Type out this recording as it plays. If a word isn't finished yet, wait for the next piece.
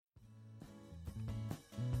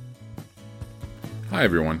Hi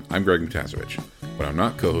everyone, I'm Greg Mtasevich. When I'm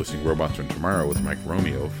not co-hosting Robots from Tomorrow with Mike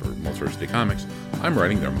Romeo for Multiversity Comics, I'm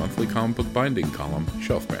writing their monthly comic book binding column,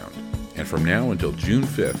 Shelfbound. And from now until June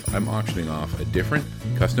 5th, I'm auctioning off a different,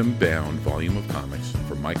 custom-bound volume of comics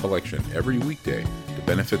from my collection every weekday to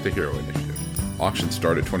benefit the Hero Initiative. Auctions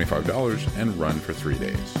start at $25 and run for 3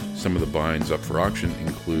 days. Some of the binds up for auction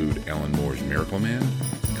include Alan Moore's Miracle Man,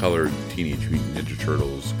 colored Teenage Mutant Ninja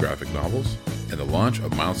Turtles graphic novels, and the launch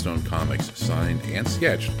of Milestone Comics signed and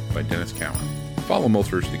sketched by Dennis Cowan. Follow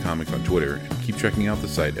Multiversity Comics on Twitter and keep checking out the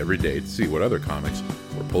site every day to see what other comics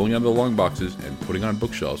we're pulling out of the long boxes and putting on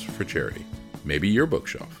bookshelves for charity. Maybe your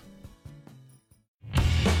bookshelf.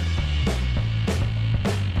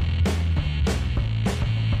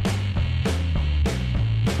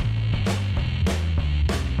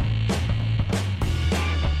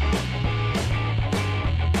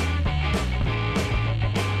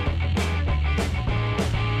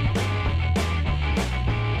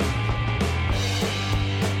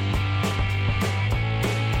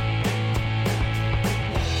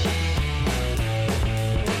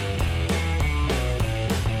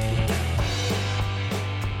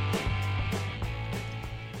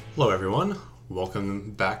 Hello everyone,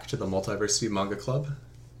 welcome back to the Multiversity Manga Club.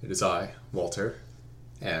 It is I, Walter,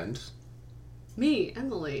 and... me,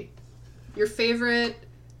 Emily. Your favorite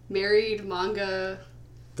married manga...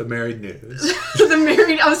 The Married News.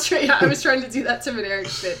 I was trying to do that to an Eric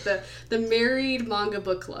bit. The married manga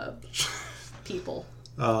book club people.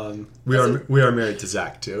 We are married to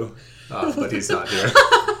Zach too, but he's not here.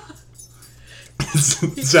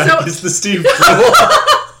 Zach is the Steve Carell.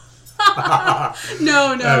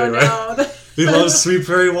 No. He loves Sweet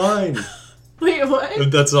Prairie Wine. Wait,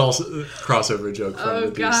 what? That's also a crossover joke from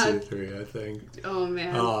the God. DC3, I think. Oh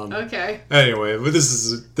man. Okay. Anyway, but this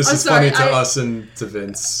is funny to us and to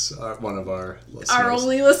Vince, one of our listeners. Our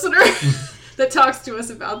only listener that talks to us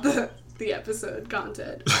about the episode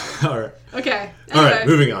content. All right. Okay. Anyway. All right,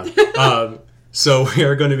 moving on. So we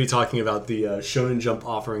are going to be talking about the Shonen Jump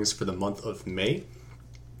offerings for the month of May.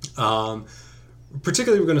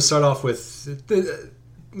 Particularly, we're going to start off with... Did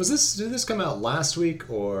this come out last week,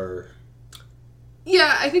 or...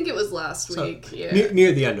 Yeah, I think it was last week. Yeah.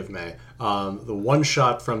 Near the end of May. The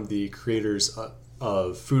one-shot from the creators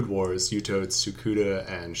of Food Wars, Yuto Tsukuda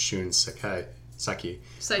and Shun Saki.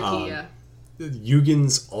 Yeah.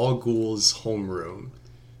 Yugen's All-Ghouls Homeroom.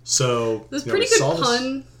 So... It was a pretty good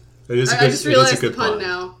pun. It is a good, I just realized the pun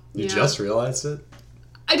now. You just realized it?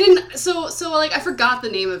 I didn't. So I forgot the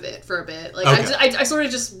name of it for a bit. Like okay. I sort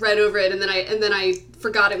of just read over it and then I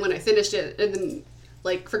forgot it when I finished it and then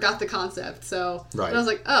forgot the concept. So right. And I was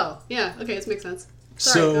like, oh yeah, okay, this makes sense.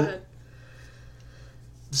 Sorry, go ahead.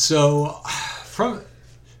 So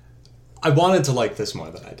I wanted to like this more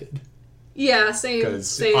than I did. Yeah, same.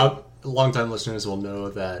 Because longtime listeners will know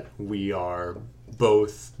that we are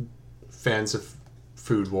both fans of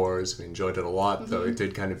Food Wars. We enjoyed it a lot, though it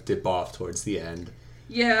did kind of dip off towards the end.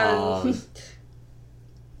 Yeah.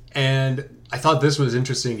 And I thought this was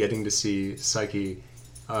interesting, getting to see Psyche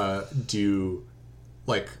do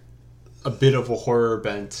like a bit of a horror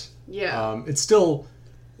bent. Yeah. It's still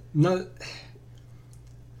not...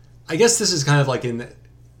 I guess this is kind of like in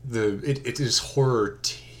it is horror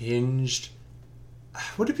tinged.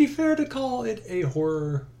 Would it be fair to call it a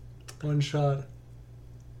horror one shot?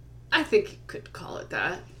 I think you could call it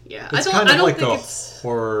that. Yeah, it's kind of like a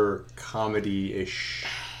horror comedy-ish.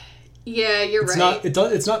 Yeah, you're right.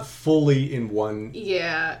 It's not fully in one.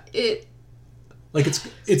 Yeah, it's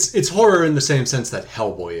horror in the same sense that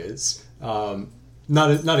Hellboy is. Not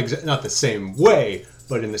the same way,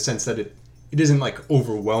 but in the sense that it isn't like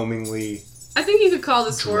overwhelmingly. I think you could call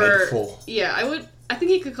this dreadful. Horror. Yeah, I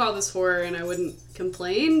think you could call this horror, and I wouldn't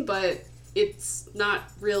complain. But it's not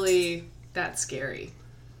really that scary,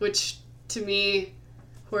 which to me,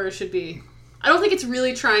 horror should be. I don't think it's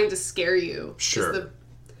really trying to scare you. Sure.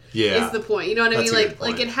 Is the point. You know what I mean?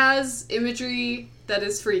 Like it has imagery that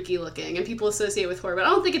is freaky looking and people associate with horror, but I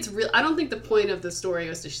don't think it's real. I don't think the point of the story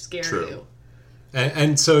was to scare you.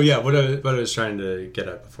 And so yeah, what I was trying to get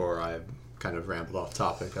at before I kind of rambled off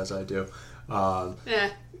topic as I do,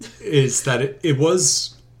 is that it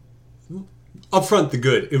was upfront the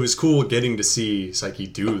good. It was cool getting to see Psyche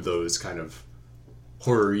do those kind of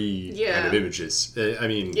horror-y kind of images. I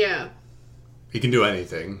mean, he can do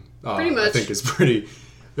anything. Pretty much. I think it's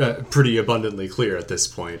pretty abundantly clear at this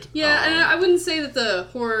point. Yeah, and I wouldn't say that the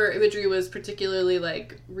horror imagery was particularly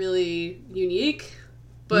really unique,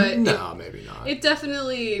 but no, maybe not. It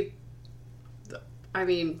definitely, I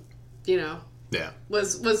mean,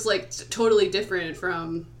 was totally different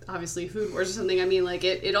from obviously Food Wars or something. I mean,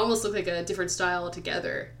 it almost looked like a different style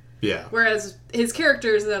altogether. Yeah. Whereas his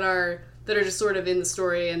characters that are just sort of in the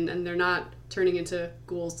story and they're not turning into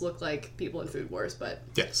ghouls look like people in Food Wars, but...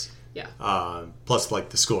 Yes. Yeah. Plus, like,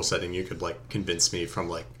 the school setting, you could, like, convince me from,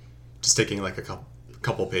 like, just taking, like, a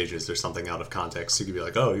couple pages or something out of context. You could be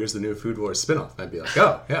like, oh, here's the new Food Wars spinoff. I'd be like,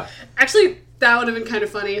 oh, yeah. Actually, that would have been kind of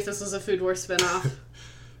funny if this was a Food Wars spinoff.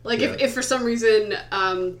 Like, yeah. if for some reason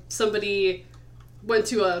somebody went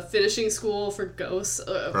to a finishing school for ghosts,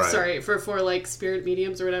 right. Sorry, for, like, spirit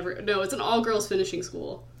mediums or whatever. No, it's an all-girls finishing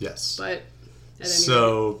school. Yes. But, at any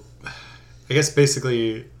so, rate. I guess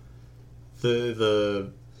basically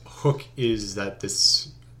the hook is that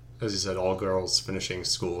this, as you said, all-girls finishing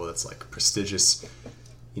school that's, like, prestigious,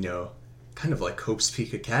 you know, kind of like Hope's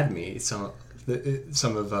Peak Academy. Some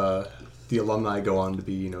of the alumni go on to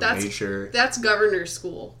be, you know, major... That's governor's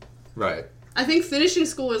school. Right. I think finishing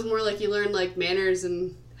school is more like you learn, like, manners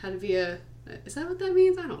and how to be a... Is that what that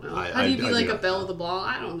means? I don't know. How do you be, like, a belle of the ball?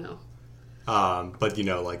 I don't know. But, you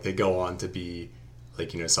know, like, they go on to be,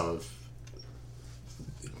 like, you know, some of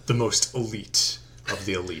the most elite of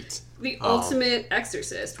the elite. The ultimate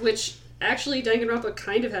exorcist, which actually Danganronpa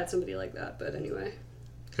kind of had somebody like that, but anyway.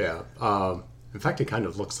 Yeah. In fact, it kind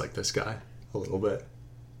of looks like this guy a little bit.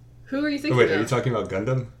 Who are you thinking Wait, of? are you talking about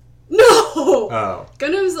Gundam? No! Oh.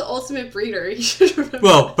 Gundam's the ultimate breeder. You should remember.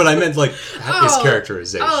 Well, but I meant, like, his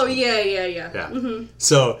characterization. Oh, yeah. Yeah. Mm-hmm.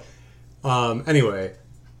 So, anyway,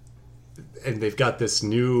 and they've got this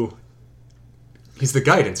new... He's the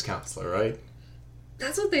guidance counselor, right?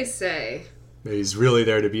 That's what they say. He's really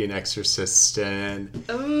there to be an exorcist, and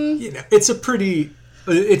you know, it's a pretty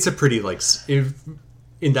like,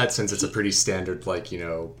 in that sense, it's a pretty standard, like, you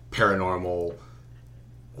know, paranormal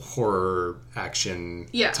horror action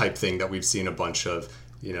type thing that we've seen a bunch of.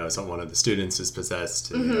 You know, one of the students is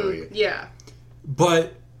possessed. And, you know, yeah.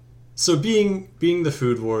 But so being the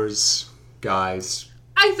Food Wars guys,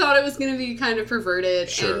 I thought it was going to be kind of perverted,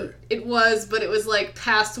 sure. And it was, but it was like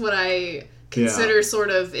past what I consider sort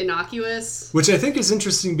of innocuous. Which I think is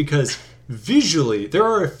interesting because visually there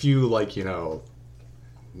are a few, like, you know,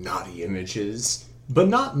 naughty images, but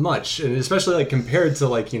not much, and especially, like, compared to,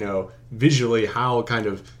 like, you know, visually how kind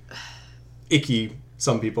of icky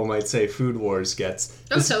some people might say Food Wars gets.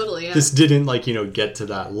 Totally, yeah. This didn't, like, you know, get to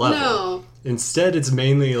that level. No. Instead, it's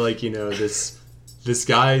mainly, like, you know, this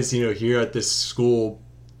guy's, you know, here at this school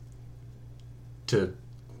to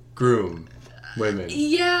groom women.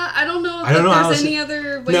 Yeah, I don't know if there's any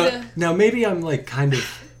other way to... Now, maybe I'm, like, kind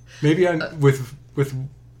of... Maybe I'm... With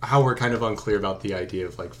how we're kind of unclear about the idea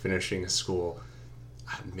of, like, finishing a school,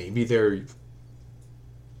 maybe they're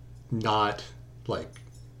not, like,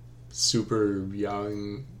 super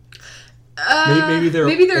young... maybe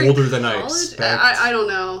they're older than I expect. I don't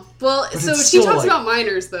know. Well, but so she talks about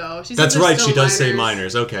minors, though. That's right, she does say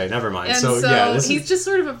minors. Okay, never mind. And so yeah, he's just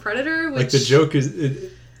sort of a predator, which... Like, the joke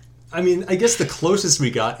is... I mean, I guess the closest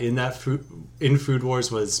we got in that Food Wars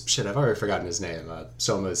was... Shit, I've already forgotten his name.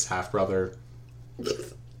 Soma's half-brother.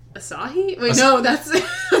 Asahi? Wait, no, that's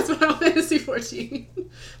Final Fantasy 14.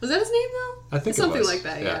 Was that his name, though? I think something like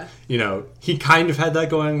that, yeah. You know, he kind of had that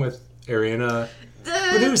going with Ariana.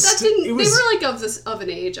 But it was they were, like, of an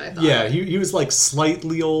age, I thought. Yeah, he was, like,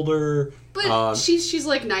 slightly older. But she's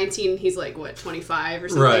like 19, he's like, what, 25 or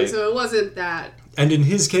something? Right. So it wasn't that... And in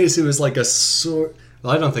his case, it was like a sort...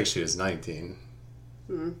 Well, I don't think she was 19.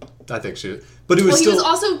 I think she was... But it was still... he was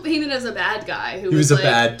also painted as a bad guy. He was a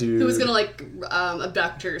bad dude. Who was going to, like,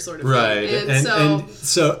 abduct her, sort of right. thing.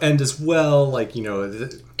 And as well, like, you know,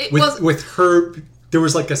 with her... There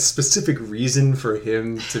was, like, a specific reason for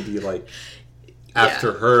him to be, like,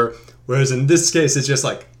 after her. Whereas in this case, it's just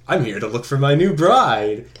like, I'm here to look for my new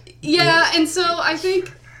bride. Yeah, and so I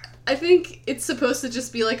think it's supposed to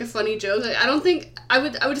just be, like, a funny joke. Like, I don't think... I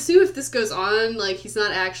would assume if this goes on, like, he's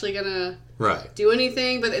not actually gonna do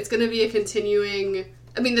anything, but it's gonna be a continuing...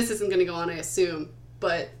 I mean, this isn't gonna go on, I assume.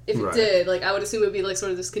 But if it did, like, I would assume it would be, like,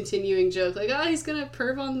 sort of this continuing joke. Like, he's gonna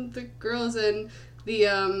perv on the girls, and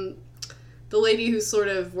the lady who's sort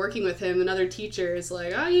of working with him, another teacher, is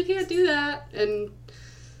like, you can't do that. And,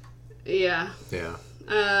 yeah. Yeah.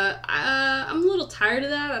 I'm a little tired of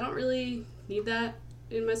that. I don't really need that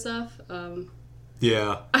in my stuff.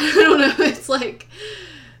 Yeah. I don't know. It's like...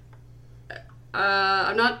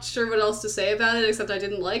 I'm not sure what else to say about it, except I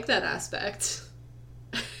didn't like that aspect.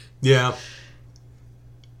 Yeah.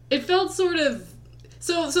 It felt sort of...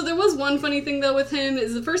 So there was one funny thing, though, with him,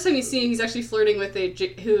 is the first time you see him, he's actually flirting with a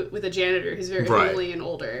janitor who's very homely and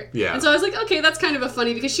older. Yeah. And so I was like, okay, that's kind of a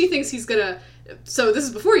funny, because she thinks he's gonna... So this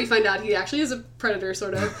is before you find out he actually is a predator,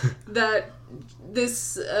 sort of, that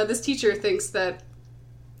this teacher thinks that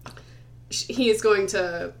he is going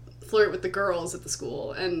to flirt with the girls at the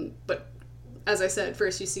school, but as I said,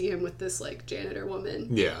 first you see him with this like janitor woman.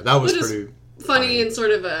 Yeah, that was pretty funny and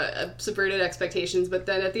sort of a subverted expectations, but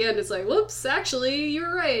then at the end it's like, whoops, actually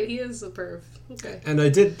you're right, he is a perv. Okay. And I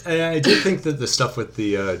did think that the stuff with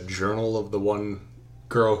the journal of the one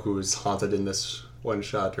girl who was haunted in this one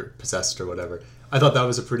shot or possessed or whatever, I thought that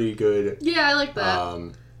was a pretty good I like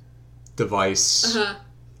that device.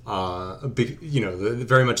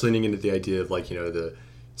 Very much leaning into the idea of like, the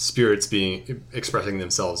spirits expressing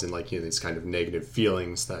themselves in like, these kind of negative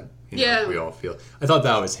feelings that we all feel. I thought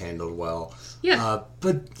that was handled well. Yeah.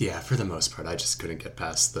 But yeah, for the most part, I just couldn't get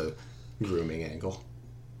past the grooming angle.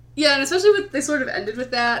 Yeah, and especially they sort of ended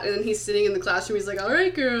with that, and then he's sitting in the classroom, he's like, all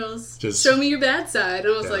right, girls, just show me your bad side.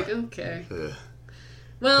 And I was like, okay.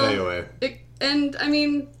 Well, anyway. And, I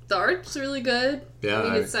mean, the art's really good. Yeah, I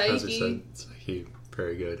mean, it's Saiki. As I said, Saiki,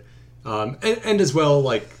 very good. And as well,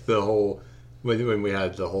 like, the whole... When we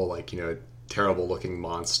had the whole, like, terrible-looking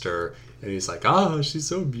monster, and he's like, she's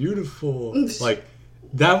so beautiful. Like,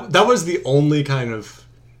 that was the only kind of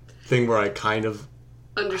thing where I kind of...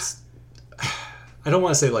 I don't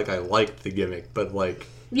want to say, like, I liked the gimmick, but, like...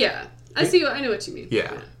 Yeah, I know what you mean.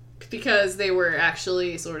 Yeah. Because they were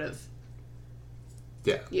actually sort of...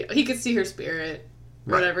 Yeah. Yeah, he could see her spirit,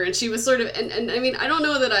 whatever, and she was sort of... And I mean, I don't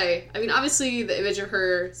know that I mean, obviously, the image of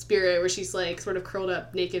her spirit, where she's, like, sort of curled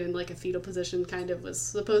up naked in, like, a fetal position, kind of, was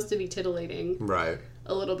supposed to be titillating. Right.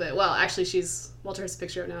 A little bit. Well, actually, Walter has a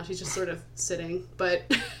picture up now, she's just sort of sitting, but...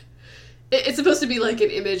 it's supposed to be, like,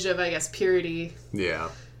 an image of, I guess, purity. Yeah.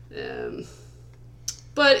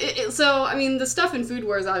 But, so, I mean, the stuff in Food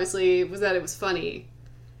Wars, obviously, was that it was funny.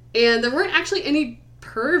 And there weren't actually any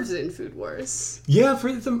pervs in Food Wars. Yeah,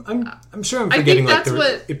 for them, I'm sure I'm forgetting, like,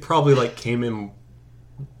 it probably, like, came in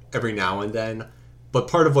every now and then. But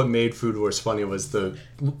part of what made Food Wars funny was the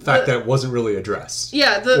fact that it wasn't really addressed.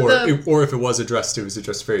 Yeah, or if it was addressed, it was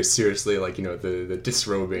addressed very seriously, like, the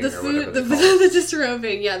disrobing or whatever they call it. The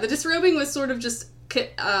disrobing, yeah. The disrobing was sort of just...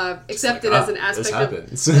 accepted as an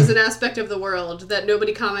aspect of the world that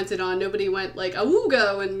nobody commented on. Nobody went like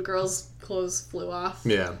awooga when girls' clothes flew off.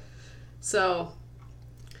 Yeah. So,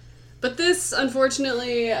 but this,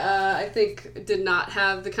 unfortunately, I think did not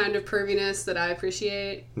have the kind of perviness that I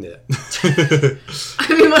appreciate. Yeah. I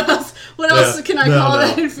mean, what else? What else can I call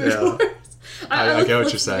that in Food Wars? I get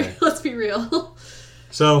what you're saying. Let's be real.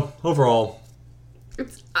 So overall.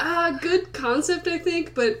 It's a good concept, I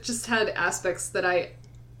think, but just had aspects that I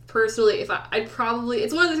personally, it's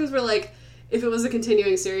one of the things where, like, if it was a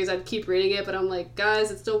continuing series, I'd keep reading it, but I'm like, guys,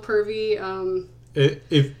 it's still pervy.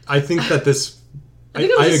 I think that this, I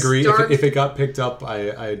agree. If it got picked up,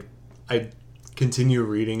 I'd continue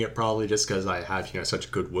reading it probably just because I have, such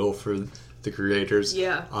goodwill for the creators.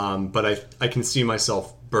 Yeah. But I can see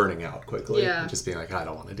myself burning out quickly. Yeah. And just being like, I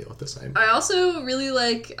don't want to deal with this anymore. I also really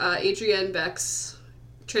like Adrienne Beck's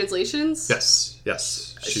translations.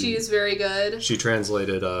 Yes. She is very good. She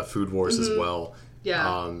translated Food Wars as well.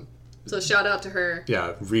 Yeah. So shout out to her.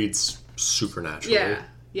 Yeah, reads super naturally.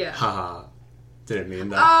 Yeah. Haha. Didn't mean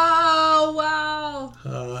that. Oh,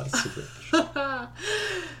 wow. Super.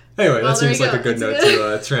 Anyway, that seems like a good note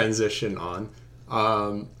to transition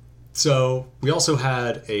on. So, we also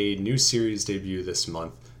had a new series debut this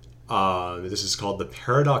month. This is called the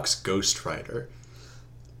Paradox Ghostwriter.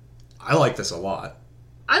 I like this a lot.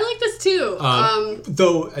 I like this too.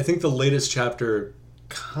 Though I think the latest chapter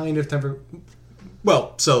kind of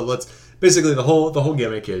well, so basically the whole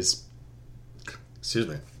gimmick is, excuse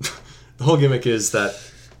me, the whole gimmick is that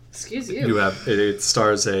it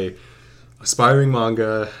stars a aspiring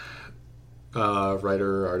manga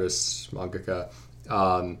writer, artist, mangaka,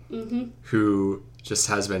 who just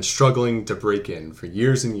has been struggling to break in for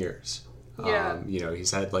years and years. Yeah.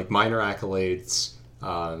 He's had like minor accolades.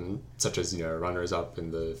 Such as, runners-up in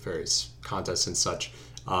the various contests and such.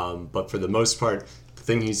 But for the most part, the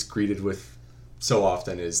thing he's greeted with so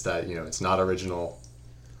often is that, it's not original.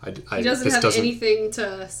 He doesn't have anything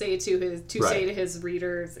to say to his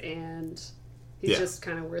readers, and he's just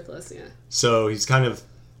kind of worthless, yeah. So he's kind of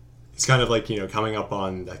like, coming up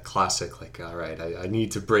on that classic, like, all right, I need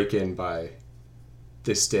to break in by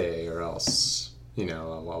this day or else,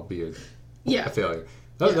 I'll be a failure.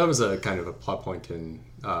 That was a kind of a plot point in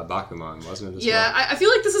Bakuman, wasn't it? I feel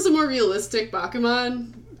like this is a more realistic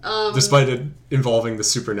Bakuman. Despite it involving the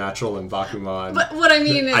supernatural in Bakuman. But what I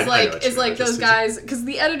mean is those guys, because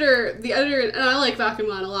the editor, and I like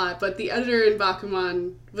Bakuman a lot, but the editor in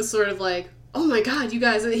Bakuman was sort of like, oh my god, you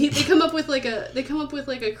guys, they come up with like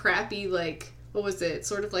a crappy, like, what was it?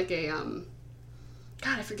 Sort of like a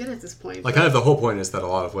God, I forget at this point. Like, kind of the whole point is that a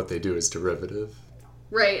lot of what they do is derivative.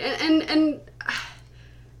 Right, and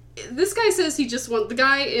this guy says he just wants... The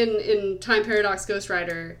guy in Time Paradox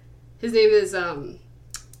Ghostwriter, his name is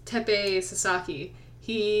Teppei Sasaki.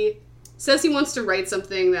 He says he wants to write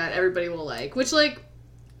something that everybody will like, which, like,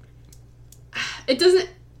 it doesn't...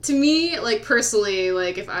 To me, like, personally,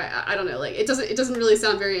 like, if I don't know, like, it doesn't really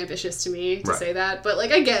sound very ambitious to me to say that, but,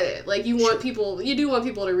 like, I get it. Like, you do want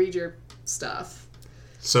people to read your stuff.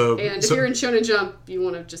 And if you're in Shonen Jump, you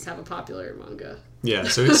want to just have a popular manga. Yeah,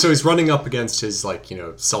 so he's running up against his, like, you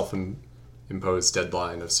know, self-imposed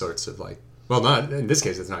deadline of sorts of, like, well, not, in this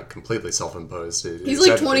case, it's not completely self-imposed. He's,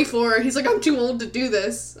 like, 24. He's like, I'm too old to do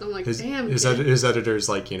this. I'm like, damn. His editor's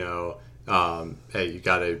like, you know, hey, you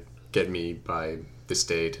gotta get me by this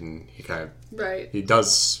date, and he kind of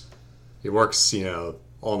he works, you know,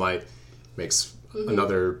 all night, makes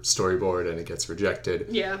another storyboard, and it gets rejected.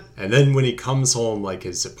 Yeah. And then when he comes home, like,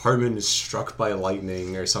 his apartment is struck by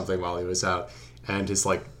lightning or something while he was out, and his,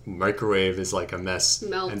 like, microwave is like a mess.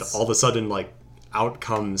 Melts. And all of a sudden, like, out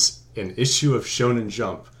comes an issue of Shonen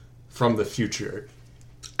Jump from the future.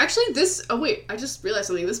 Actually, I just realized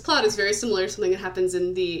something. This plot is very similar to something that happens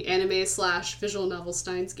in the anime/visual novel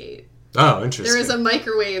Steins Gate. Oh, interesting. There is a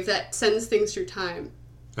microwave that sends things through time.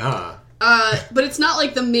 Ah. But it's not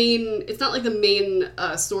like the main. It's not like the main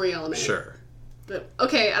story element. Sure. But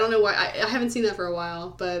okay, I don't know why. I haven't seen that for a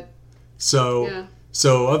while, but so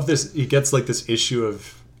of this, he gets like this issue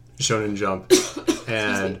of Shonen Jump,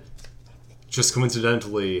 and just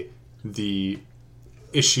coincidentally, the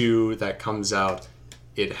issue that comes out,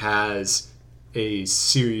 it has a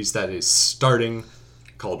series that is starting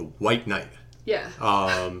called White Knight. Yeah.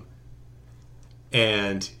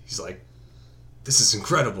 And he's like, this is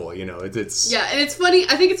incredible, you know, it's... Yeah, and it's funny,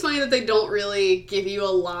 I think it's funny that they don't really give you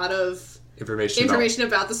a lot of information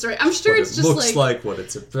about the story. I'm sure it's just like... What it looks like, what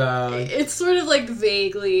it's about. It's sort of like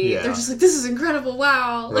vaguely, they're just like, this is incredible,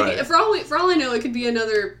 wow. Like, for all I know, it could be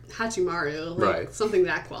another Hachimaru, like something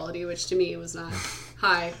that quality, which to me was not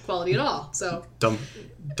high quality at all, so...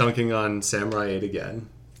 Dunking on Samurai 8 again.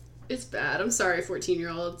 It's bad, I'm sorry,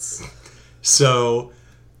 14-year-olds. So...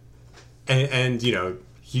 And you know,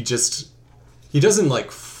 he doesn't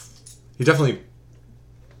like, he definitely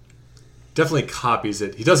copies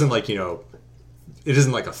it. He doesn't like, you know, it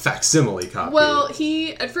isn't like a facsimile copy. Well,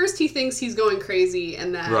 at first he thinks he's going crazy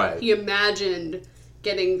and that he imagined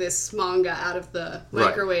getting this manga out of the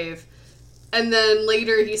microwave. And then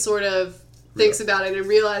later he sort of thinks about it and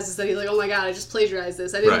realizes that he's like, oh my god, I just plagiarized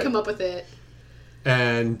this. I didn't come up with it.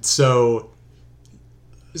 And so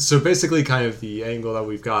basically kind of the angle that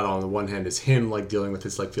we've got on the one hand is him like dealing with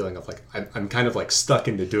this like feeling of like I'm kind of like stuck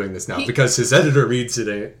into doing this now because his editor reads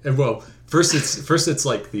it and well first it's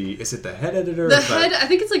like is it the head editor? I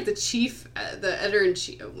think it's like the chief, the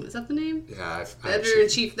editor-in-chief. Is that the name? Yeah. The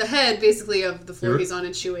editor-in-chief, the head basically of the floor he's on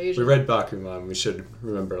in Shueisha. We read Bakuman, we should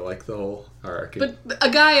remember like the whole hierarchy. But a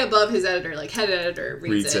guy above his editor, like head editor,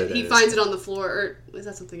 reads it. He finds it on the floor, or is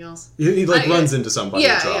that something else? He like runs into somebody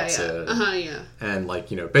and drops it. Yeah. And like,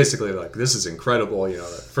 you know, basically like, this is incredible, you know,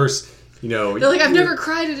 the first, you know... They're like, I've never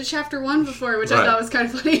cried at a chapter 1 before, which I thought was kind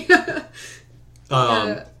of funny.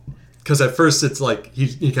 Because at first it's like,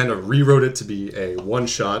 he kind of rewrote it to be a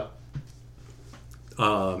one-shot,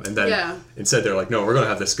 and then instead they're like, no, we're going to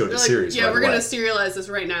have this go to series right away. We're going to serialize this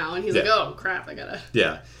right now. And he's like, oh, crap, I gotta...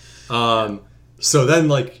 Yeah. So then,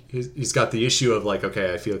 like, he's got the issue of, like,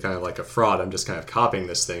 okay, I feel kind of like a fraud. I'm just kind of copying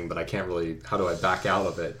this thing, but I can't really... How do I back out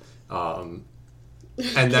of it? And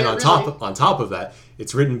then on top of that,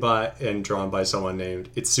 it's written by and drawn by someone named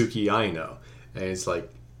Itsuki Aino. And it's like,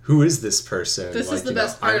 who is this person? This is the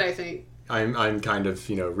best part, I think. I'm kind of,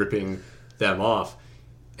 you know, ripping them off.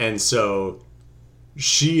 And so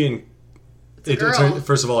she and...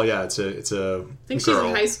 First of all, it's a I think girl. She's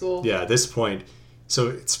in high school. Yeah, at this point... So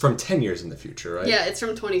it's from 10 years in the future, right? Yeah, it's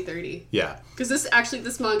from 2030. Yeah. Because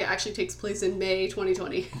this manga actually takes place in May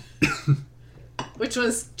 2020. Which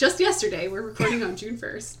was just yesterday. We're recording on June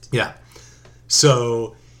 1st. Yeah.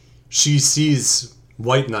 So she sees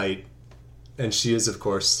White Knight, and she is, of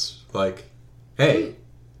course, like, hey,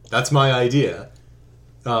 that's my idea.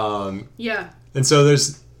 Yeah. And so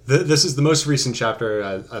this is the most recent chapter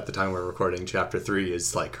at the time we're recording. Chapter 3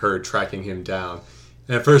 is, like, her tracking him down.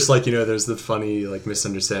 And at first, like, you know, there's the funny, like,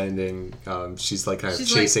 misunderstanding. She's, like, kind of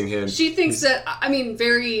chasing him. She thinks that, I mean,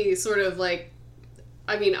 very sort of, like,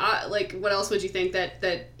 I mean, like, what else would you think?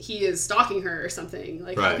 That he is stalking her or something?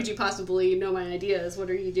 Like, how could you possibly know my ideas? What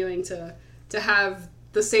are you doing to have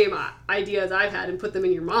the same ideas I've had and put them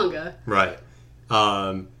in your manga? Right.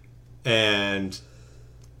 And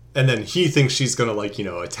then he thinks she's gonna, like, you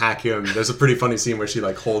know, attack him. There's a pretty funny scene where she,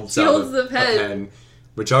 like, holds the pen.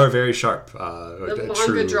 which are very sharp. The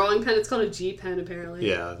manga drawing pen, it's called a G pen, apparently.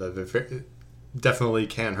 Yeah, definitely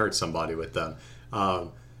can hurt somebody with them.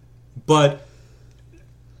 But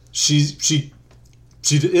she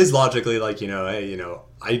is logically like, hey,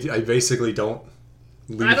 I basically don't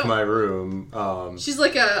leave my room. She's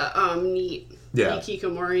like a neat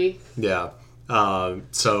hikikomori. Yeah.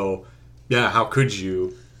 So, yeah, how could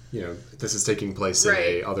you, this is taking place in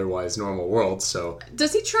a otherwise normal world, so...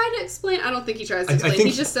 Does he try to explain? I don't think he tries to explain.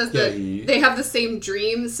 He just says that they have the same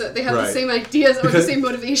dreams, so they have the same ideas or the same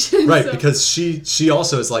motivation. Right, so. Because she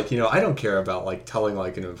also is like, I don't care about, like, telling,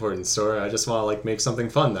 like, an important story. I just want to, like, make something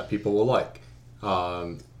fun that people will like.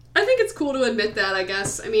 I think it's cool to admit that, I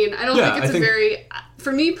guess. I mean, I don't think it's very...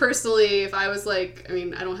 For me, personally, if I was, like... I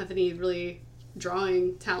mean, I don't have any really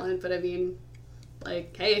drawing talent, but I mean,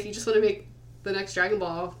 like, hey, if you just want to make the next Dragon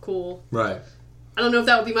Ball, cool. Right. I don't know if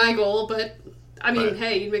that would be my goal, but, I mean,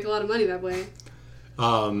 hey, you'd make a lot of money that way.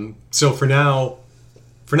 So for now,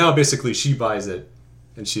 basically, she buys it,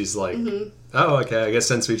 and she's like, oh, okay, I guess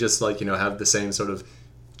since we just, like, have the same sort of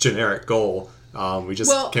generic goal... we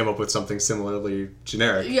just came up with something similarly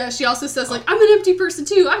generic. Yeah, she also says, like, I'm an empty person,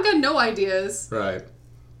 too. I've got no ideas. Right.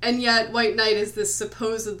 And yet, White Knight is this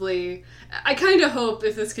supposedly... I kind of hope,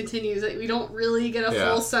 if this continues, that we don't really get a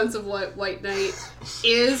full sense of what White Knight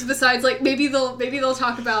is, besides, like, maybe they'll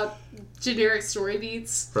talk about generic story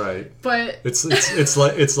beats. Right. But...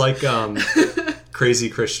 It's like Crazy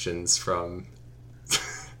Christians from...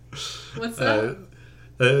 What's that?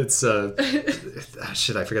 It's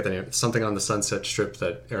shit, I forget the name. Something on the Sunset Strip,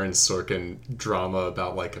 that Aaron Sorkin drama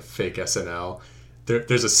about, like, a fake SNL.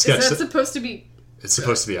 There's a sketch. Is that supposed to be? It's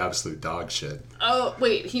supposed to be absolute dog shit. Oh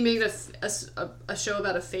wait, he made a show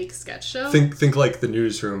about a fake sketch show. Think like The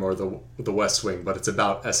Newsroom or the West Wing, but it's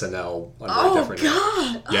about SNL under a different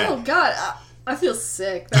name. Yeah. Oh god. I feel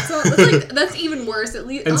sick. That's even worse. At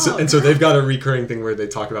least, and so they've got a recurring thing where they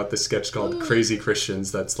talk about this sketch called Crazy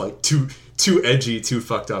Christians. That's like too edgy, too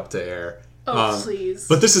fucked up to air. Oh please!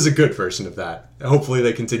 But this is a good version of that. Hopefully,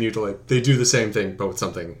 they continue to they do the same thing, but with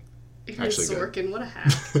something actually Sorkin, good. What a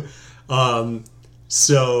hack!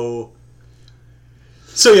 So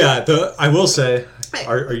yeah. I will say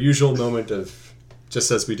our usual moment of,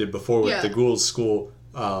 just as we did before with the Ghouls School.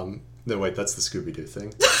 No, wait, that's the Scooby-Doo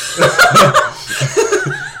thing.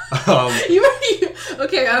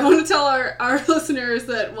 Okay, I want to tell our listeners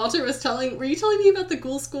that Walter was were you telling me about the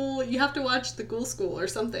Ghoul School? You have to watch the Ghoul School or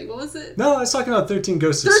something. What was it? No, I was talking about 13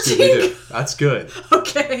 Ghosts of Scooby-Doo. That's good.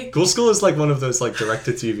 Okay. Ghoul School is like one of those, like,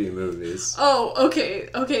 direct-to-TV movies. Oh, okay,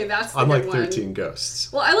 that's the Unlike good 13 one.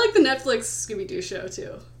 Ghosts. Well, I like the Netflix Scooby-Doo show,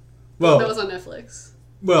 too. Well, that was on Netflix.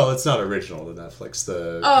 Well, it's not original to Netflix.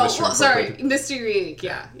 Mystery Inc.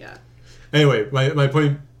 Yeah. Anyway, my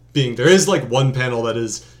point being, there is, like, one panel that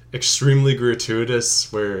is extremely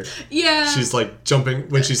gratuitous where she's like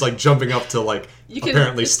jumping up to, like,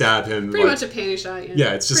 apparently stab him. Pretty much a panty shot.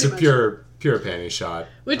 Yeah, it's just pure panty shot.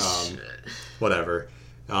 Which whatever.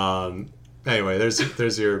 Anyway,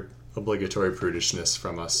 there's your obligatory prudishness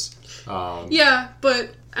from us. But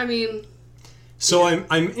I mean, so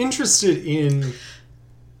I'm interested in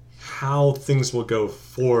how things will go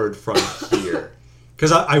forward from here.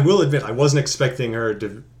 Because I will admit, I wasn't expecting her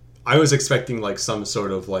to... I was expecting, like, some sort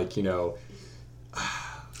of, like,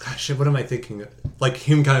 shit, what am I thinking? Like,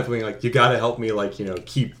 him kind of being like, you gotta help me, like,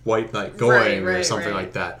 keep White Knight going or something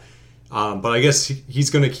like that. But I guess he's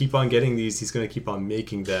gonna keep on getting these. He's gonna keep on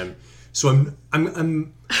making them. So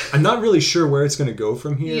I'm not really sure where it's gonna go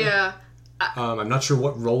from here. Yeah. I'm not sure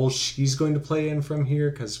what role she's going to play in from here,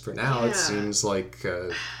 because for now it seems like...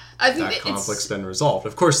 I think that conflict's been resolved.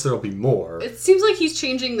 Of course, there'll be more. It seems like he's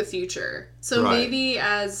changing the future. So maybe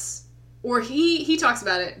he talks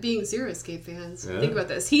about it, being Zero Escape fans. Yeah. Think about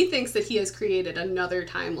this. He thinks that he has created another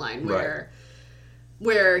timeline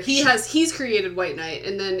where he's created White Knight,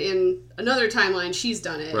 and then in another timeline she's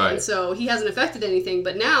done it. Right. And so he hasn't affected anything,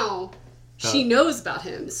 but now she knows about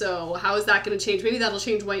him. So how is that going to change? Maybe that'll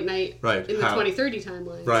change White Knight in the 2030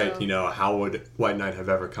 timeline. Right. So. How would White Knight have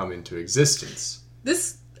ever come into existence?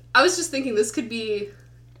 I was just thinking this could be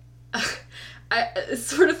it's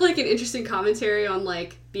sort of like an interesting commentary on,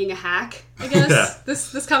 like, being a hack, I guess. Yeah.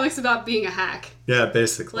 This comic's about being a hack. Yeah,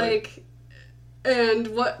 basically. Like, and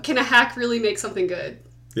what can a hack really make something good?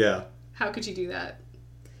 Yeah. How could you do that?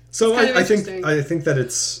 So I think that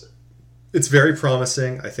it's very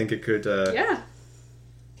promising. I think it could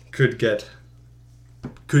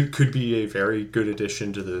could be a very good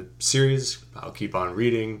addition to the series. I'll keep on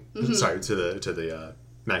reading. Mm-hmm. Sorry, to the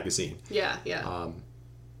magazine. Yeah.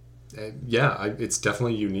 It's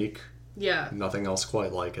definitely unique. Yeah. Nothing else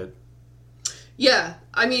quite like it. Yeah.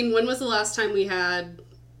 I mean, when was the last time we had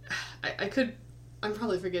I'm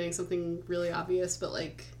probably forgetting something really obvious, but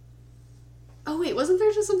like, oh wait, wasn't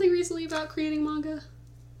there just something recently about creating manga?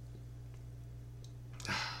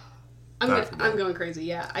 I'm going crazy.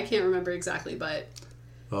 Yeah, I can't remember exactly, but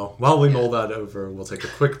well, while we mull that over, we'll take a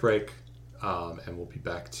quick break, and we'll be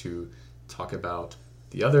back to talk about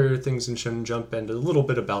the other things in Shonen Jump and a little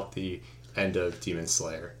bit about the end of Demon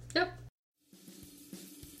Slayer. Yep.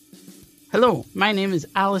 Hello, my name is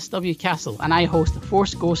Alice W. Castle, and I host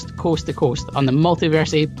Force Ghost Coast to Coast on the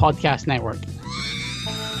Multiversity Podcast Network.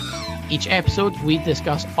 Each episode, we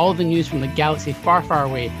discuss all the news from the galaxy far, far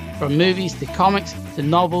away, from movies to comics to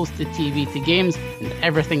novels to TV to games and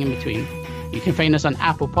everything in between. You can find us on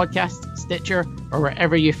Apple Podcasts, Stitcher, or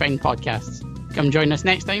wherever you find podcasts. Come join us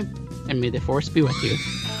next time, and may the Force be with you.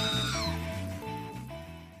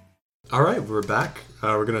 All right, we're back.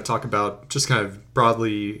 We're going to talk about, just kind of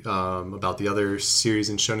broadly, about the other series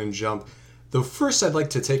in Shonen Jump. Though first I'd like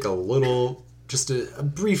to take just a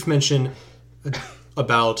brief mention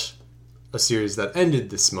about a series that ended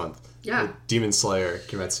this month. Yeah. Demon Slayer,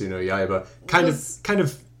 Kimetsu no Yaiba. Kind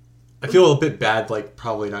of, I feel a bit bad, like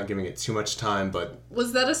probably not giving it too much time, but...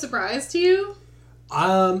 Was that a surprise to you?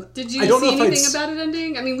 Did you see anything about it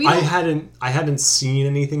ending? I mean, I hadn't seen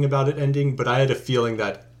anything about it ending, but I had a feeling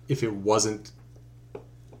that if it wasn't,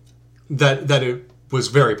 that it was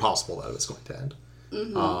very possible that it was going to end.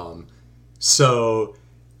 Mm-hmm. So,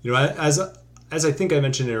 as I think I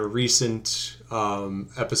mentioned in a recent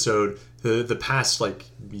episode, the past like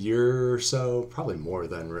year or so, probably more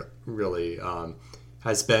than really,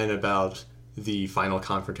 has been about the final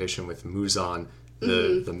confrontation with Muzan,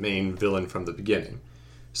 the main villain from the beginning.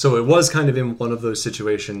 So it was kind of in one of those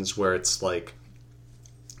situations where it's like,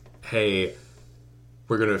 hey,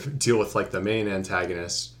 we're going to deal with like the main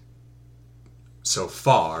antagonist so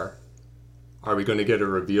far. Are we going to get a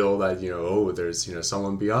reveal that, there's,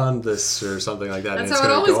 someone beyond this or something like that? That's how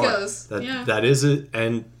it always goes. That is it.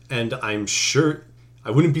 And I'm sure,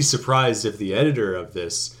 I wouldn't be surprised if the editor of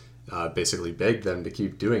this basically begged them to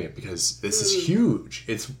keep doing it, because this is huge.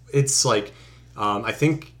 It's like, I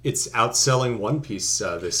think it's outselling One Piece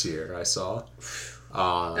this year, I saw.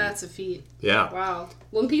 That's a feat. Yeah. Wow.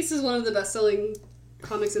 One Piece is one of the best-selling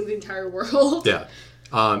comics in the entire world. Yeah.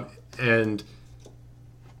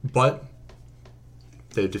 But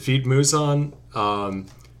they defeat Muzan.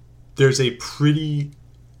 There's a pretty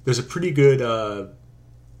good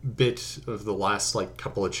bit of the last like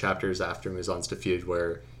couple of chapters after Muzan's defeated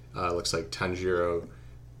where it looks like Tanjiro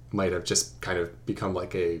might have just kind of become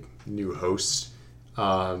like a new host.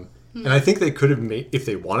 And I think they could have made, if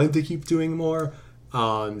they wanted to keep doing more,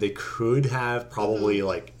 they could have probably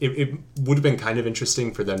like, it would have been kind of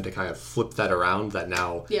interesting for them to kind of flip that around, that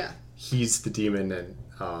now he's the demon and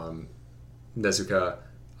Nezuka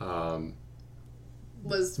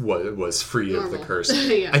was free of the curse.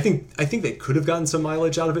 Yeah. I think they could have gotten some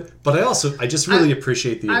mileage out of it, but I just really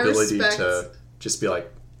appreciate the ability to just be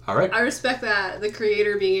like, all right. I respect that, the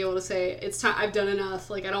creator being able to say, it's time, I've done enough,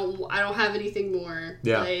 like I don't have anything more.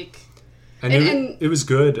 Yeah. Like, and it was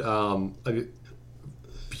good,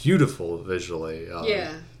 beautiful visually.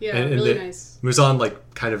 And really nice. Muzan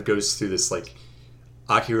like kind of goes through this like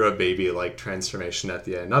Akira baby like transformation at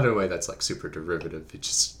the end. Not in a way that's like super derivative. It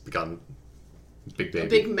just become big baby. A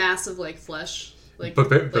big mass of like flesh, like but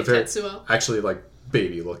Tetsuo. Actually like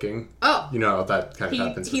baby looking. Oh, that kind of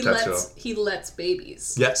happens with Tetsuo. He lets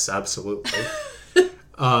babies. Yes, absolutely.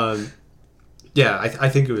 I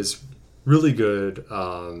think it was really good.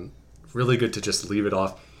 Really good to just leave it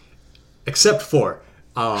off, except for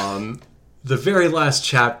the very last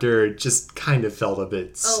chapter just kind of felt a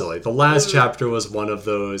bit silly. The last chapter was one of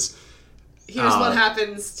those. Here's what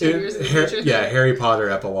happens 2 years in the future. Yeah, Harry Potter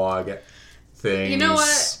epilogue things. You know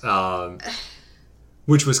what?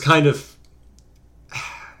 Which was kind of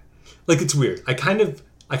like, it's weird. I kind of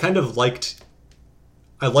liked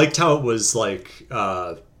how it was like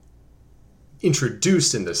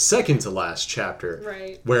introduced in the second to last chapter,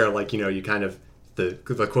 right? Where like you kind of the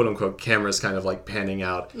quote unquote camera's kind of like panning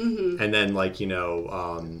out, and then like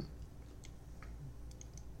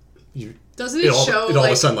doesn't it show it all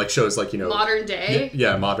of a sudden like shows like modern day,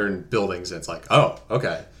 modern buildings, and it's like, oh,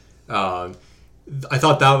 okay. I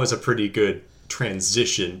thought that was a pretty good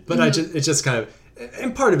transition, but it's just kind of,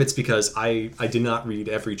 and part of it's because I did not read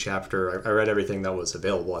every chapter. I read everything that was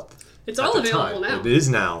available at available time. Now. It is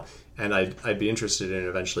now, and I'd be interested in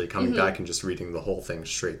eventually coming back and just reading the whole thing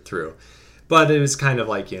straight through. But it was kind of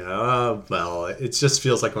like, it just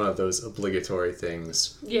feels like one of those obligatory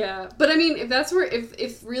things. Yeah, but I mean, if that's where,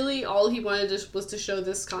 if really all he wanted was to show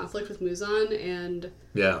this conflict with Muzan and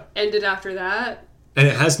ended after that, And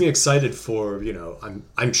it has me excited for,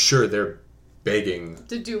 I'm sure they're begging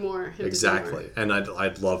to do more. Exactly. To do more. And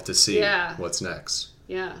I'd love to see what's next.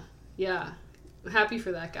 Yeah. I'm happy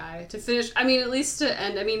for that guy to finish. I mean, at least to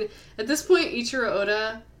end. I mean, at this point, Ichiro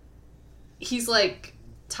Oda, he's like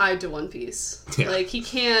tied to One Piece. Yeah. Like he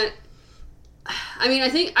can't. I mean, I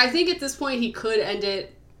think at this point he could end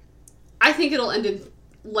it. I think it'll end in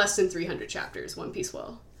less than 300 chapters. One Piece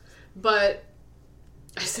will, but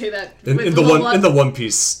I say that in the One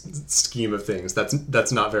Piece scheme of things,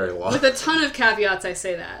 that's not very long. With a ton of caveats, I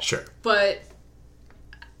say that. Sure, but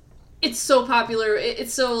it's so popular.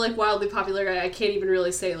 It's so like wildly popular. I can't even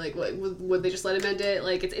really say like would they just let him end it?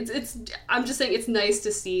 Like it's. I'm just saying it's nice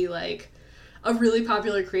to see like a really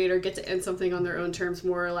popular creator get to end something on their own terms,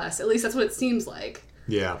 more or less. At least that's what it seems like.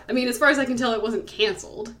 Yeah. I mean, as far as I can tell, it wasn't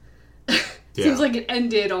canceled. Seems like it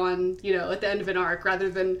ended on, at the end of an arc, rather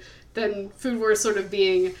than Food Wars sort of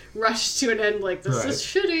being rushed to an end like, this is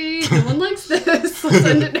shitty, no one likes this, let's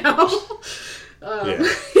end it now.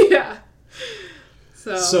 Yeah.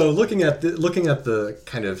 So looking at the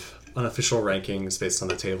kind of unofficial rankings based on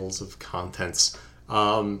the tables of contents, there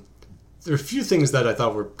are a few things that I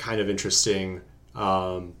thought were kind of interesting.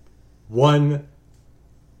 One,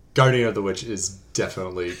 Guardian of the Witch is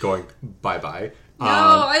definitely going bye-bye. No,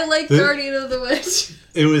 I like Guardian of the Witch.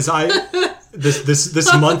 It was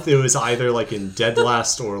this month. It was either like in dead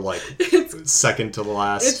last or like second to the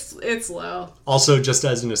last. It's low. Also, just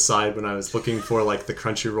as an aside, when I was looking for like the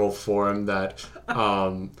Crunchyroll forum that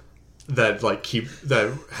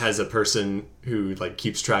has a person who like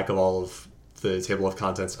keeps track of all of the table of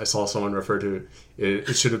contents, I saw someone refer to it.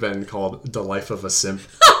 It should have been called The Life of a Simp.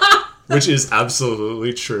 Which is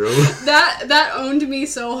absolutely true. That owned me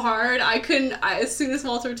so hard. As soon as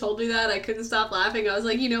Walter told me that, I couldn't stop laughing. I was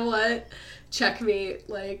like, you know what? Checkmate.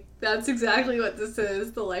 Like, that's exactly what this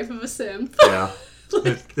is. The life of a simp. Yeah.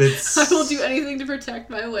 I will do anything to protect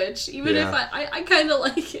my witch, even if I kind of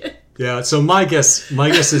like it. Yeah, so my guess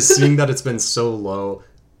is, seeing that it's been so low,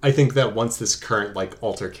 I think that once this current, like,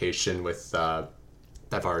 altercation with...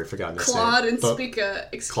 I've already forgotten his Claude name. And Spica,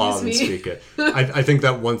 excuse Claude me. And Spica. I think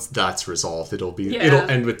that once that's resolved, it'll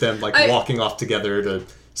end with them like walking off together to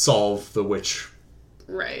solve the witch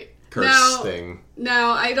curse thing.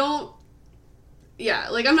 Now I don't. Yeah,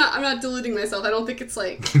 like I'm not deluding myself. I don't think it's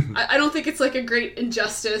like I don't think it's like a great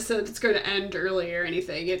injustice that it's going to end early or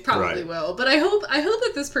anything. It probably will, but I hope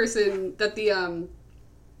that this person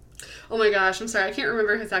oh my gosh, I'm sorry, I can't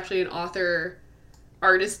remember if it's actually an author.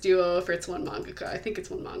 Artist duo, if it's one mangaka. I think it's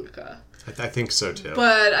one mangaka. I think so too.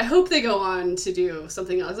 But I hope they go on to do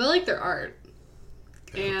something else. I like their art.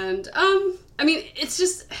 Yeah. And I mean, it's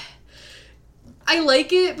just I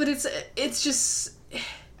like it, but it's just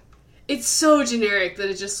it's so generic that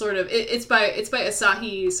it just sort of it's by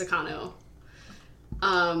Asahi Sakano.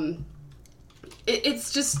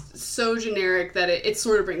 It's just so generic that it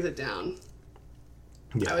sort of brings it down.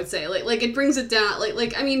 Yeah. I would say like it brings it down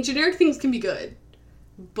like I mean, generic things can be good.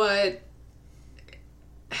 But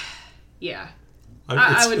yeah,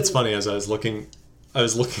 it's funny, as I was looking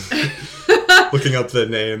looking up the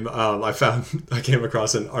name. I came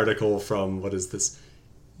across an article from, what is this,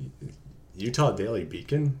 Utah Daily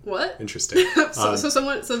Beacon? What? Interesting.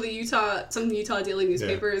 The Utah Daily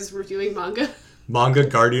newspaper is reviewing manga. Manga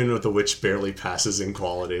Guardian of the Witch barely passes in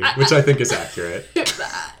quality, which I think is accurate.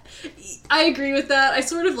 I agree with that. I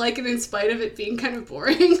sort of like it in spite of it being kind of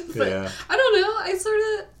boring. But I don't know.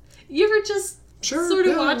 You ever just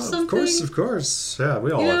watch something? Of course. Yeah,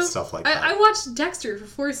 we all have stuff like that. I watched Dexter for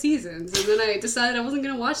 4 seasons, and then I decided I wasn't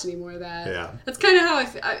going to watch any more of that. Yeah. That's kind of how I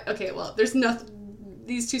feel. Okay, well, there's nothing.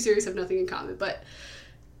 These two series have nothing in common, but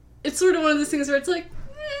it's sort of one of those things where it's like,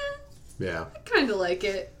 I kind of like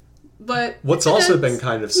it. But what's also been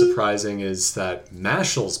kind of surprising is that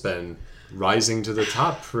Mashl's been rising to the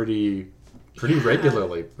top pretty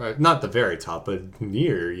regularly. Not the very top, but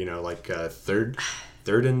near, like third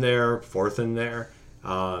in there, fourth in there.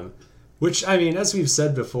 Which, I mean, as we've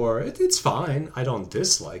said before, it's fine. I don't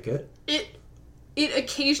dislike it. It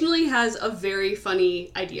occasionally has a very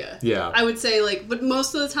funny idea. Yeah. I would say, but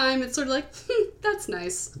most of the time it's sort of like, that's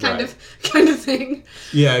nice, kind of thing.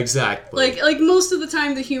 Yeah, exactly. Like most of the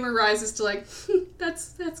time the humor rises to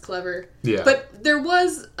that's clever. Yeah. But there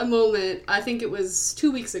was a moment, I think it was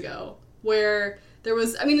 2 weeks ago, where there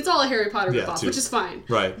was, I mean, it's all a Harry Potter ripoff, which is fine.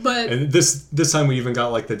 Right. But and this time we even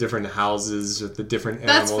got the different houses with the different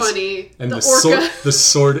animals. That's funny. And the orca.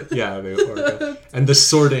 The orca. And the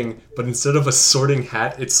sorting, but instead of a sorting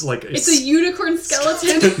hat, it's a unicorn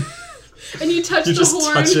skeleton. And you touch the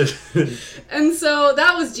horn. Touch it. And so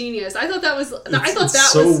that was genius. I thought that was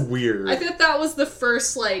so weird. I thought that was the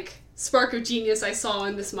first spark of genius I saw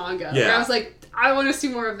in this manga. Yeah. Where I was like, I want to see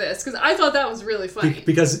more of this because I thought that was really funny.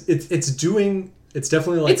 Because it's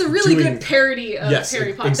definitely like it's a really good parody of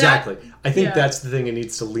Harry Potter. Exactly. I think that's the thing it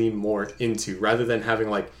needs to lean more into, rather than having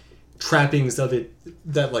like trappings of it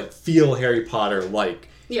that like feel Harry Potter like.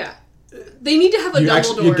 Yeah. They need to have a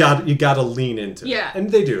Dumbledore. You got to lean into it. Yeah. And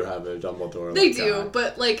they do have a Dumbledore. They do,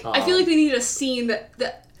 but like I feel like they need a scene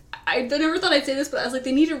that I never thought I'd say this, but I was like,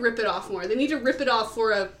 they need to rip it off more. They need to rip it off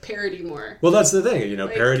for a parody more. Well, that's the thing,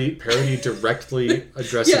 like, parody directly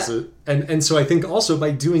addresses it, and so I think also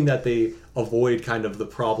by doing that they avoid kind of the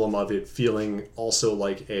problem of it feeling also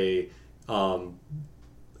like a,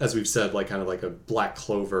 as we've said, like kind of like a Black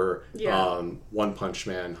Clover, One Punch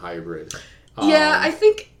Man hybrid. I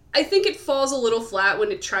think it falls a little flat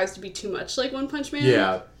when it tries to be too much like One Punch Man.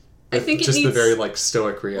 Yeah. I think it just needs the very like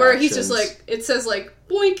stoic reaction where he's just like, it says like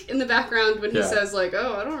boink in the background when he says like,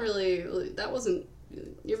 oh, I don't really, that wasn't,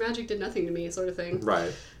 your magic did nothing to me, sort of thing.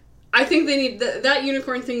 Right. I think they need that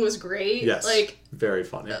unicorn thing was great. Yes. Like very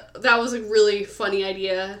funny. That was a really funny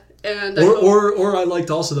idea, and or I liked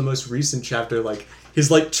also the most recent chapter, like his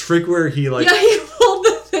like trick where he like he pulled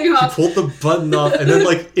the thing off. He pulled the button off and then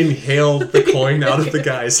like inhaled the coin out of the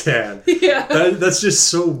guy's hand. Yeah. That's just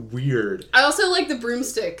so weird. I also like the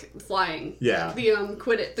broomstick flying. Yeah. The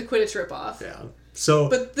Quidditch ripoff. Yeah. So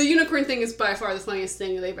but the unicorn thing is by far the funniest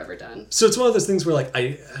thing they've ever done. So it's one of those things where like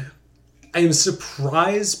I am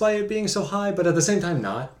surprised by it being so high, but at the same time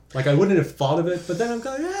not. Like I wouldn't have thought of it, but then I'm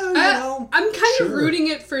going, I'm kind of rooting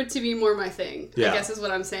it for it to be more my thing. Yeah. I guess is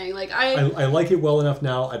what I'm saying. Like I like it well enough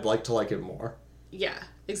now. I'd like to like it more. Yeah,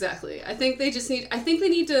 exactly. I think they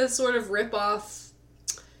need to sort of rip off.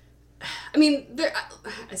 I mean, they're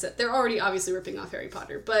already obviously ripping off Harry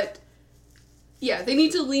Potter, but yeah, they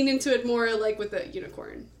need to lean into it more, like with the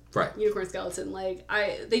unicorn. Right. Unicorn skeleton. Like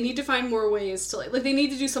they need to find more ways to like they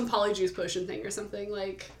need to do some polyjuice potion thing or something.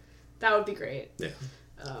 Like that would be great. Yeah.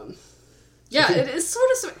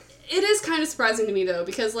 It is kind of surprising to me though,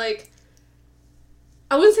 because like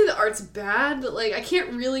I wouldn't say the art's bad, but like I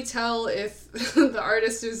can't really tell if the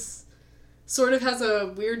artist is sort of has a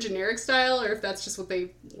weird generic style or if that's just what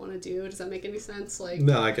they want to do. Does that make any sense? Like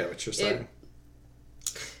no, I get what you're saying.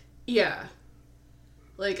 Yeah.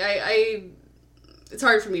 Like I it's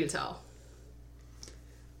hard for me to tell.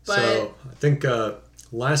 But so I think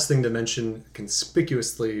last thing to mention,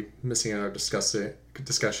 conspicuously missing in our discussion,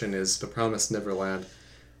 is The Promised Neverland.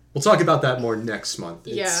 We'll talk about that more next month.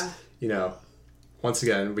 Once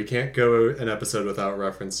again, we can't go an episode without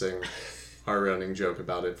referencing our running joke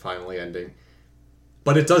about it finally ending.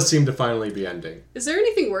 But it does seem to finally be ending. Is there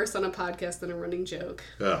anything worse on a podcast than a running joke?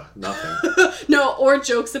 Nothing. No, or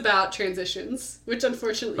jokes about transitions, which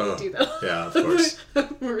unfortunately we do though. Yeah, of course.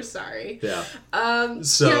 We're sorry. Yeah. I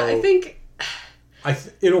think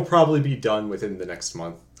it'll probably be done within the next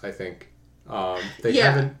month, I think. They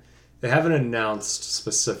haven't announced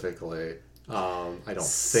specifically. I don't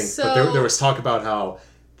think, but there was talk about how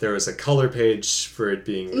there was a color page for it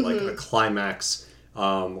being like a climax.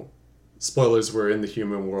 Spoilers, we're in the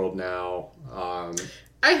human world now.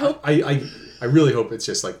 I hope. I really hope it's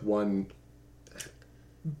just like one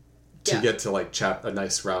to get to like a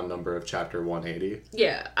nice round number of chapter 180.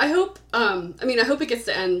 Yeah, I hope. I hope it gets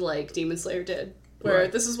to end like Demon Slayer did, where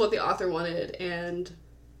this is what the author wanted, and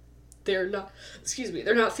they're not.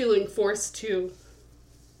 They're not feeling forced to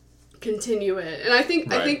continue it. And I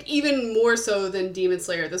think even more so than Demon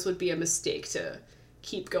Slayer, this would be a mistake to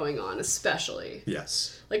keep going on, especially.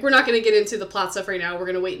 Yes. Like, we're not going to get into the plot stuff right now. We're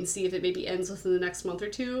going to wait and see if it maybe ends within the next month or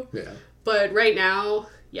two. Yeah. But right now,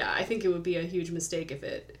 I think it would be a huge mistake if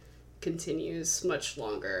it continues much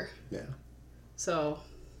longer. Yeah. So.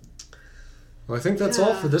 Well, I think that's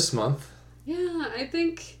all for this month. Yeah,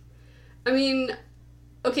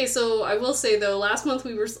 okay, so I will say, though, last month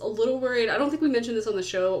we were a little worried. I don't think we mentioned this on the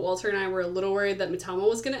show, but Walter and I were a little worried that Mitama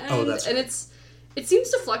was going to end. Oh, that's right. And it seems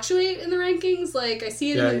to fluctuate in the rankings. Like, I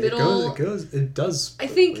see it in the middle. It does. I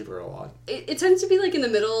think waver a lot. It tends to be like in the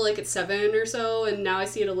middle, like at 7 or so, and now I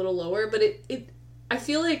see it a little lower. But I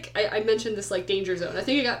feel like I mentioned this like danger zone. I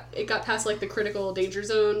think it got past like the critical danger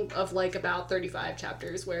zone of like about 35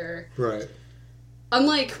 chapters, where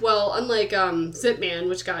unlike Zip Man,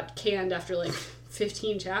 which got canned after like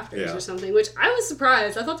 15 chapters or something, which I was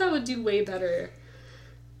surprised. I thought that would do way better.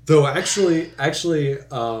 Though actually.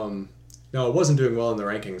 No, it wasn't doing well in the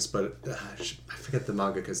rankings, but I forget the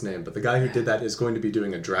mangaka's name, but the guy who did that is going to be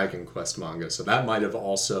doing a Dragon Quest manga, so that might have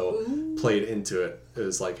also played into it. It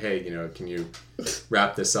was like, hey, can you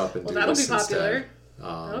wrap this up and do this instead?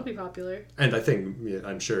 That'll be popular. And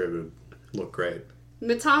I'm sure it would look great.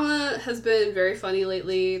 Mitama has been very funny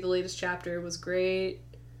lately. The latest chapter was great.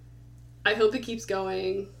 I hope it keeps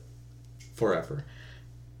going. Forever.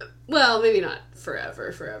 Well, maybe not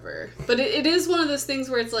forever. But it is one of those things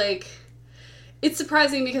where it's like, it's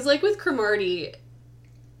surprising because like with Cromartie,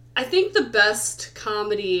 I think the best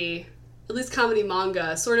comedy, at least comedy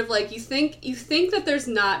manga, sort of like you think that there's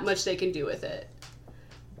not much they can do with it.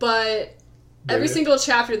 But every single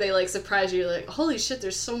chapter they like surprise you, like, holy shit,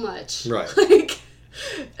 there's so much. Right. Like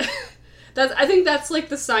I think that's like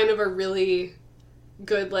the sign of a really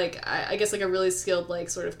good, like I guess like a really skilled like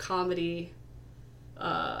sort of comedy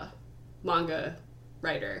manga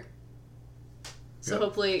writer. So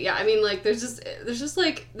hopefully, yeah, I mean, like, there's just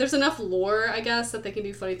like, there's enough lore, I guess, that they can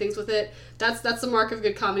do funny things with it. That's the mark of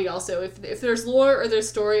good comedy also. If there's lore or there's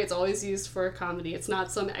story, it's always used for a comedy. It's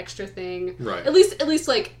not some extra thing. Right. At least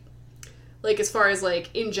like as far as,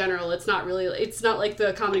 like, in general, it's not like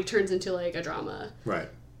the comedy turns into, like, a drama. Right.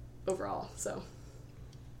 Overall, so.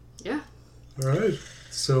 Yeah. All right.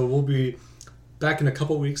 So we'll be back in a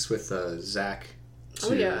couple weeks with Zach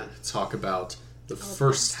to talk about the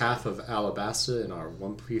first half of Alabasta in our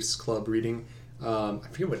One Piece Club reading. I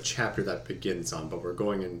forget what chapter that begins on, but we're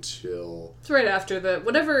going until... It's right after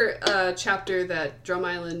whatever chapter that Drum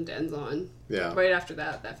Island ends on. Yeah. Right after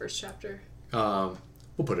that first chapter. We'll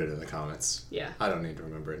put it in the comments. Yeah. I don't need to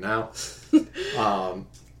remember it now.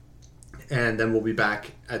 And then we'll be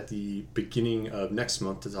back at the beginning of next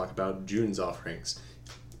month to talk about June's offerings,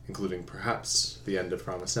 including perhaps the end of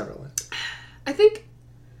Promised Neverland.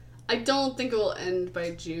 I don't think it will end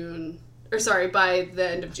by June. Or sorry, by the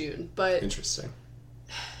end of June. But interesting.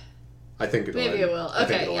 I think it'll maybe end. it will. Okay, I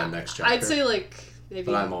think it'll end next chapter. I'd say like maybe.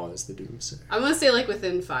 But I'm always the doomsayer. I'm gonna say like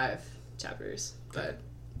within 5 chapters, but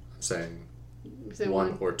I'm saying You're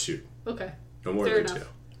one or two. Okay. No more Fair than enough. 2.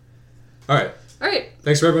 All right. All right.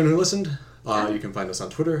 Thanks for everyone who listened. You can find us on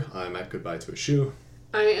Twitter. I'm at Goodbye to a Shoe.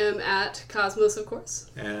 I am at Cosmos, of course.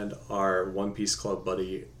 And our One Piece Club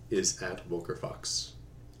buddy is at Wilker Fox.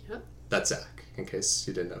 Yep. That's Zach, in case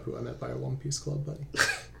you didn't know who I meant by a One Piece Club buddy.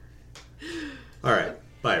 All right.